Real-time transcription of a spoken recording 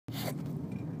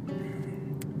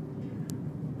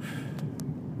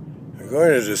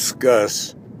going to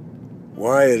discuss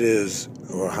why it is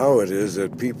or how it is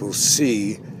that people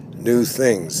see new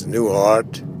things, new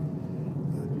art,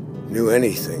 new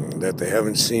anything that they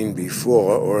haven't seen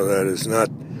before or that is not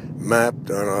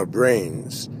mapped on our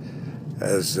brains.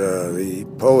 As the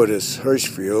poetess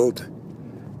Hirschfield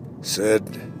said,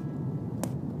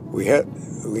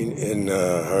 in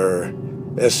her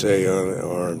essay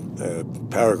or a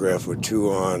paragraph or two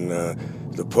on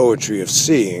the poetry of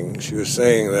seeing, she was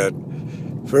saying that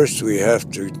first we have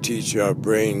to teach our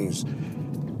brains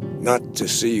not to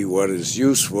see what is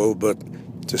useful, but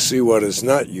to see what is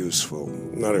not useful.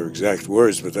 Not her exact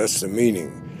words, but that's the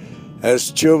meaning.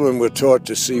 As children, we're taught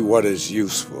to see what is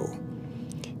useful.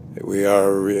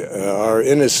 Our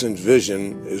innocent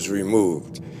vision is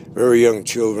removed. Very young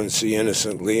children see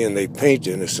innocently and they paint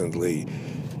innocently.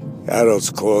 Adults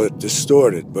call it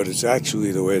distorted, but it's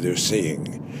actually the way they're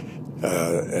seeing,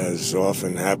 as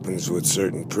often happens with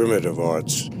certain primitive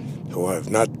arts who have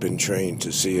not been trained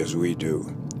to see as we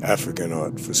do. African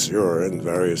art, for sure, and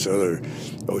various other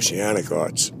oceanic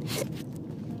arts.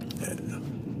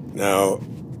 Now,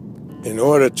 in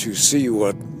order to see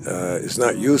what is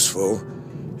not useful,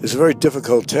 it's a very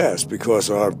difficult task because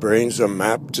our brains are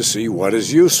mapped to see what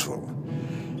is useful.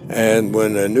 And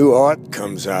when a new art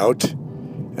comes out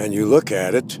and you look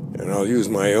at it, and I'll use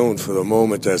my own for the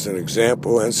moment as an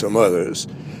example and some others,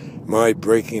 my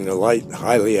Breaking the Light,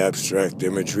 highly abstract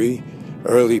imagery,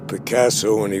 early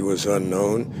Picasso when he was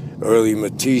unknown, early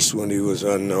Matisse when he was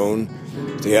unknown,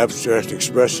 the abstract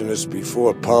expressionists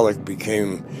before Pollock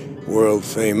became world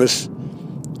famous,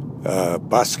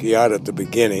 Basquiat at the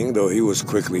beginning, though he was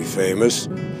quickly famous.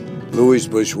 Louise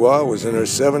Bourgeois was in her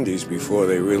 70s before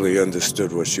they really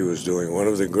understood what she was doing, one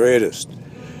of the greatest.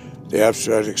 The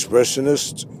abstract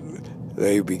expressionists,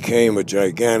 they became a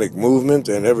gigantic movement,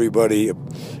 and everybody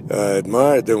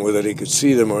admired them, whether they could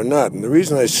see them or not. And the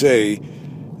reason I say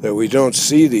that we don't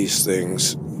see these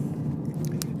things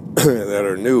that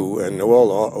are new, and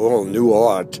all new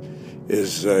art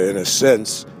is, in a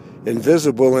sense,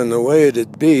 invisible in the way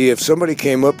it'd be if somebody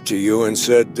came up to you and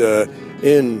said,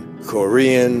 in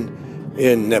Korean,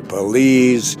 in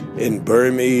Nepalese, in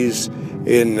Burmese,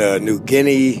 in New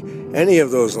Guinea, any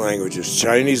of those languages,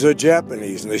 Chinese or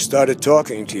Japanese, and they started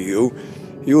talking to you,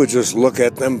 you would just look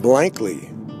at them blankly.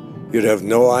 You'd have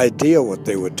no idea what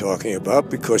they were talking about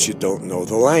because you don't know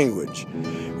the language.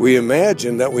 We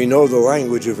imagine that we know the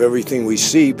language of everything we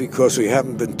see because we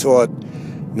haven't been taught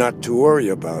not to worry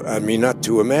about, not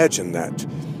to imagine that.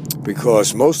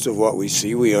 Because most of what we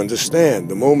see, we understand.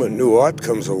 The moment new art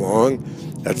comes along,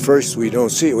 at first we don't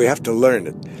see it. We have to learn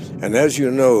it. And as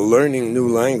you know, learning new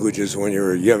languages when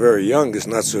you're very young is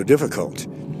not so difficult.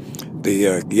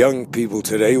 The young people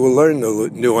today will learn the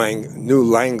new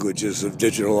languages of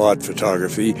digital art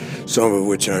photography, some of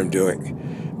which I'm doing.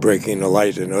 Breaking the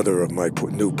Light and other of my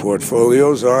new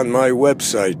portfolios on my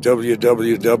website,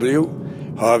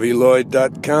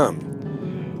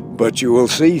 www.harveylloyd.com. But you will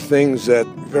see things that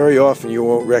very often you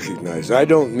won't recognize. I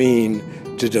don't mean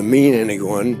to demean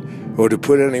anyone or to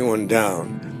put anyone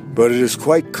down, but it is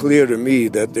quite clear to me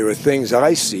that there are things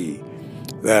I see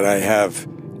that I have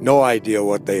no idea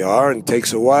what they are, and it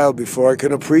takes a while before I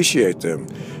can appreciate them.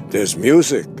 There's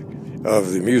music,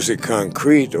 of the music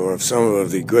concrete, or of some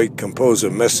of the great composer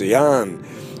Messiaen,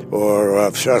 or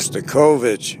of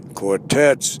Shostakovich,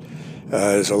 quartets.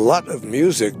 There's a lot of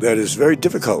music that is very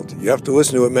difficult. You have to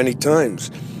listen to it many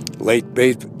times. Late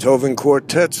Beethoven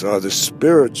quartets are the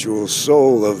spiritual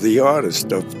soul of the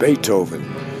artist, of Beethoven,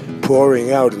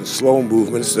 pouring out in slow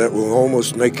movements that will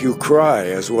almost make you cry,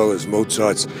 as well as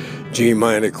Mozart's G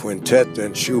minor quintet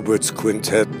and Schubert's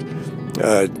quintet.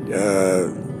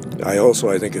 I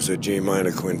think it's a G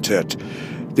minor quintet.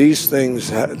 These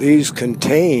things, these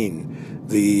contain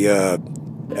the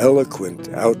eloquent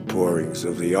outpourings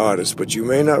of the artist, but you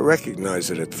may not recognize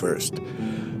it at first.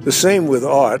 The same with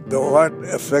art. The art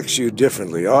affects you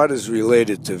differently. Art is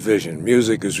related to vision.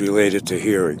 Music is related to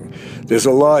hearing. There's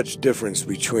a large difference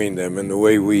between them in the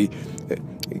way we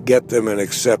get them and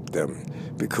accept them.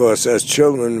 Because as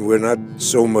children, we're not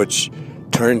so much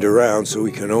turned around, so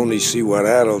we can only see what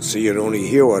adults see and only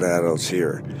hear what adults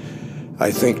hear. I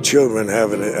think children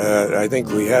have I think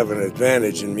we have an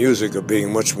advantage in music of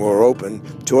being much more open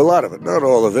to a lot of it, not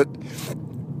all of it.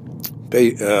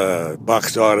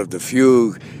 Bach's Art of the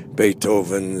Fugue,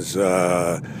 Beethoven's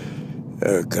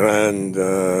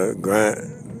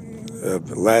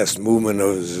last movement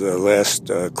of his last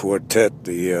quartet,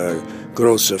 the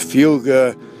Grosse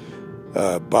Fuge,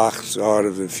 Bach's Art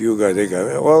of the Fugue. I think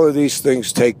all of these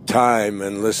things take time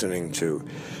and listening to.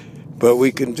 But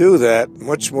we can do that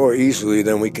much more easily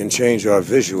than we can change our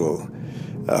visual.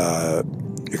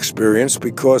 experience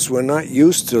because we're not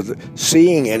used to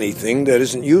seeing anything that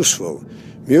isn't useful.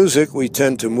 Music, we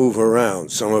tend to move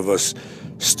around. Some of us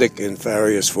stick in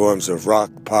various forms of rock,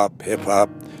 pop, hip-hop,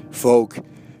 folk.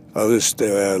 Others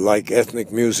like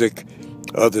ethnic music.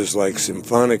 Others like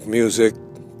symphonic music,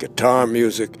 guitar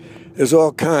music. There's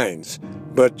all kinds.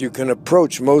 But you can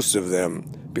approach most of them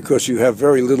because you have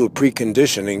very little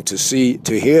preconditioning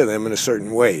to hear them in a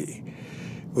certain way.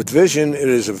 With vision, it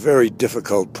is a very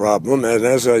difficult problem, and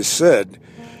as I said,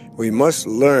 we must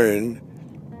learn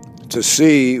to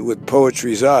see with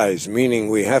poetry's eyes, meaning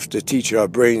we have to teach our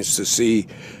brains to see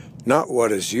not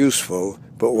what is useful,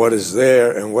 but what is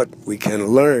there and what we can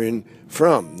learn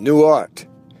from. New art,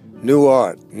 new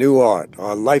art, new art.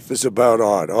 Our life is about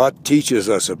art. Art teaches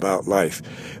us about life.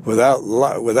 Without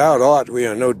art, we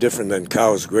are no different than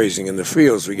cows grazing in the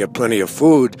fields. We get plenty of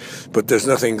food, but there's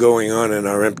nothing going on in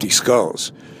our empty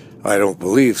skulls. I don't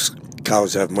believe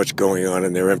cows have much going on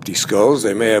in their empty skulls.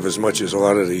 They may have as much as a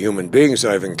lot of the human beings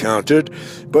I've encountered,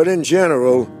 but in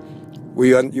general,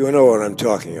 you know what I'm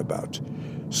talking about.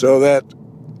 So that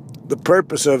the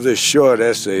purpose of this short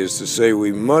essay is to say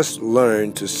we must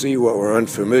learn to see what we're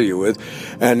unfamiliar with,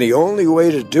 and the only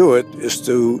way to do it is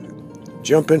to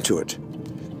jump into it.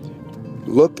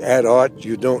 Look at art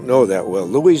you don't know that well.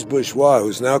 Louise Bourgeois,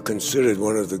 who's now considered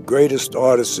one of the greatest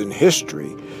artists in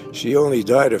history, she only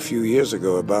died a few years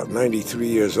ago, about 93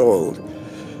 years old.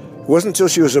 It wasn't until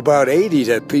she was about 80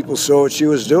 that people saw what she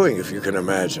was doing, if you can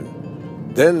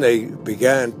imagine. Then they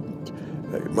began,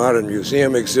 a modern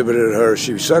museum exhibited her.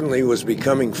 She suddenly was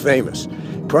becoming famous.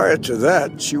 Prior to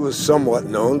that, she was somewhat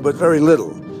known, but very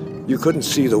little. You couldn't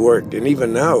see the work. And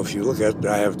even now, if you look at,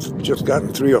 I have just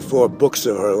gotten 3 or 4 books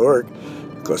of her work,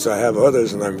 because I have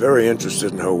others, and I'm very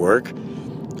interested in her work,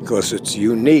 because it's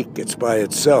unique, it's by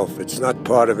itself, it's not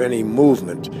part of any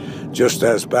movement, just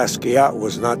as Basquiat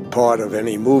was not part of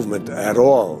any movement at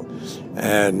all.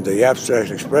 And the abstract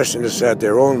expressionists had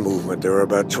their own movement. There were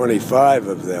about 25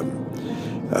 of them.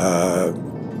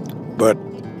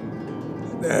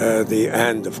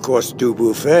 And of course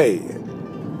Dubuffet,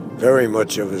 very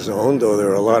much of his own, though there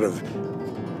are a lot of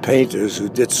painters who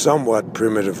did somewhat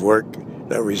primitive work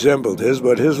that resembled his,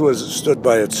 but his stood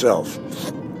by itself.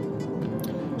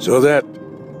 So that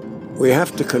we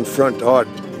have to confront art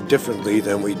differently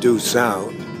than we do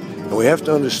sound. And we have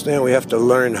to understand, we have to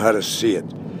learn how to see it.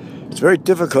 It's very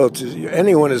difficult.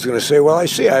 Anyone is going to say, well, I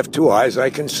have 2 eyes, I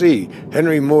can see.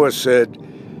 Henry Moore said,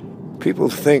 people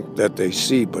think that they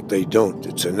see, but they don't.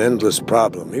 It's an endless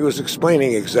problem. He was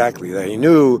explaining exactly that. He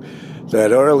knew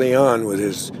that early on with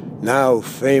his now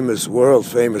famous,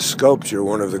 world-famous sculpture,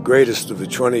 one of the greatest of the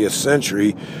 20th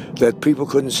century, that people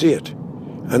couldn't see it.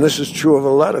 And this is true of a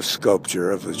lot of sculpture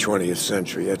of the 20th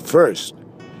century. At first,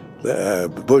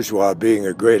 Bourgeois being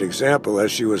a great example,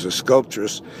 as she was a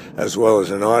sculptress as well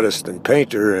as an artist and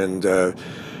painter, and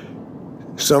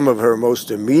some of her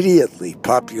most immediately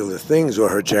popular things were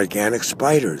her gigantic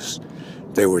spiders.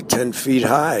 They were 10 feet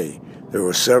high. There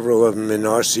were several of them in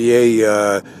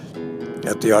RCA,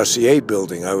 at the RCA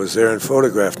building. I was there and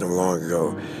photographed them long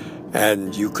ago.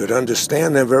 And you could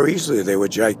understand them very easily. They were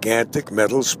gigantic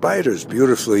metal spiders,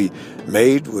 beautifully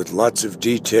made with lots of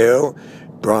detail,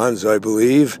 bronze, I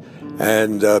believe,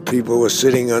 and people were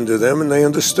sitting under them and they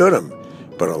understood them.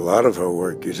 But a lot of her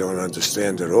work you don't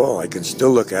understand at all. I can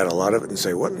still look at a lot of it and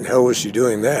say, what in the hell was she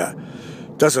doing there?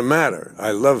 Doesn't matter.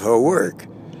 I love her work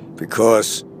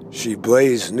because she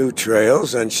blazed new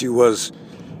trails and she was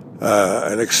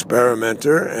an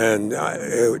experimenter, and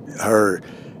her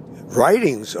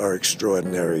writings are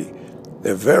extraordinary.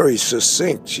 They're very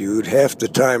succinct. You half the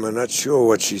time are not sure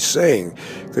what she's saying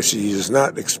because she is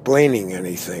not explaining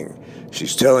anything.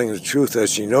 She's telling the truth as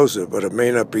she knows it, but it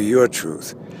may not be your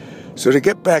truth. So to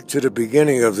get back to the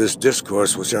beginning of this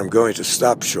discourse, which I'm going to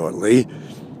stop shortly,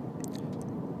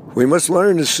 we must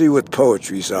learn to see with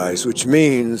poetry's eyes, which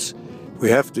means we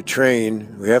have to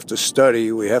train, we have to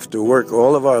study, we have to work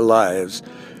all of our lives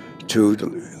to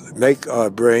make our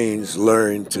brains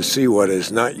learn to see what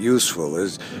is not useful.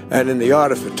 And in the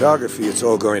art of photography, it's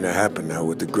all going to happen now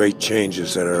with the great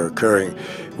changes that are occurring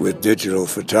with digital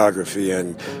photography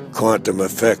and quantum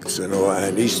effects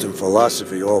and Eastern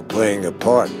philosophy all playing a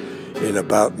part. In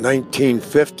about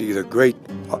 1950, the great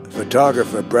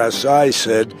photographer Brassai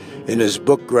said in his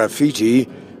book Graffiti,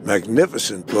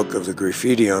 magnificent book of the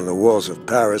graffiti on the walls of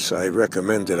Paris, I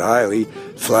recommend it highly,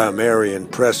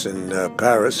 Flammarion Press in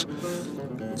Paris,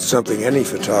 something any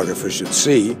photographer should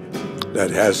see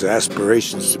that has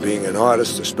aspirations to being an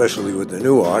artist, especially with the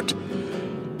new art,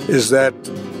 is that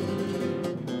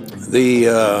the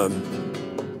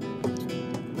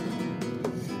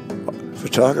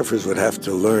Photographers would have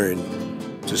to learn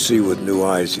to see with new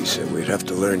eyes, he said. We'd have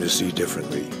to learn to see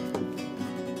differently.